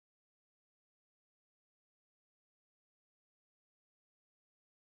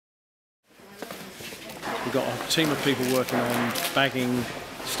We've got a team of people working on bagging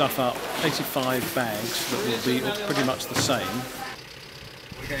stuff up, 85 bags that will be pretty much the same.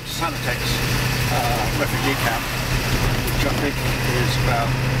 We're going to Sanatek's refugee camp, which I think is about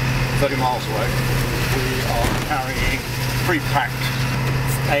 30 miles away. We are carrying pre-packed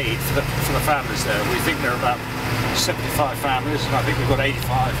aid for the families there. We think there are about 75 families, and I think we've got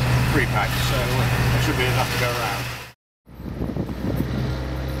 85 pre-packed, so there should be enough to go around.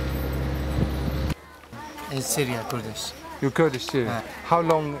 In Syria, Kurdish. You're Kurdish Syrian. How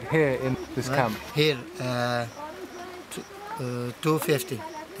long here in this camp? Here, 250.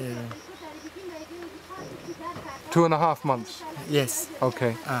 2.5 months. Yes.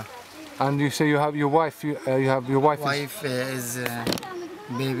 Okay. And you say you have your wife. You have your wife. Wife is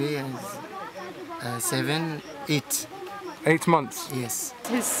baby is 7, 8. 8 months. Yes.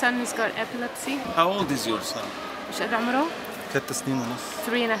 His son has got epilepsy. How old is your son? 3.5.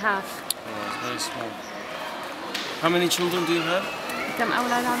 3.5. Oh, very small. How many children do you have? كم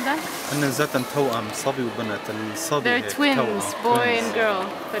أولاد عندك? أنا ذاتاً توأم صبي وبنت الصبي. They're twins, boy and girl,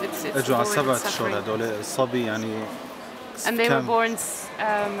 but it's أجوا على 7 suffering. أشهر هذول الصبي يعني. And they were born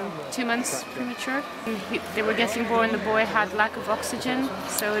 2 months premature. They were getting born, the boy had lack of oxygen,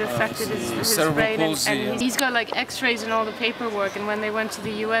 so it affected his brain. And he's got like x-rays and all the paperwork, and when they went to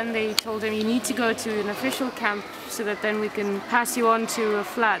the UN, they told him, you need to go to an official camp so that then we can pass you on to a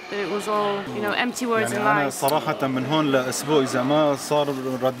flat. But it was all, you know, empty words and lies. أنا صراحة من هون لأسبوع إذا ما صار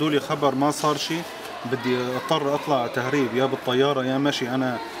ردوا لي خبر ما صار شيء بدي أضطر أطلع تهريب يا بالطيارة يا ماشي.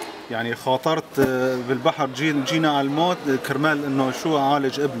 أنا يعني خاطرت بالبحر جينا على الموت كرمال انه شو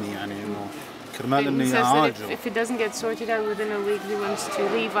اعالج ابني يعني انه كرمال اني اعالجه. If it doesn't get sorted out within a week, he wants to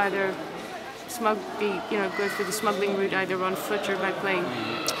leave either go through the smuggling route either on foot or by plane,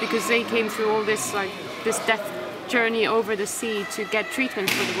 because they came through all this death journey over the sea to get treatment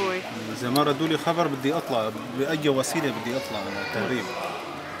for the boy. إذا ما ردوا لي خبر بدي أطلع بأي وسيلة بدي أطلع من التهريب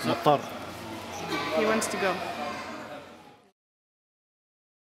مضطر. He wants to go.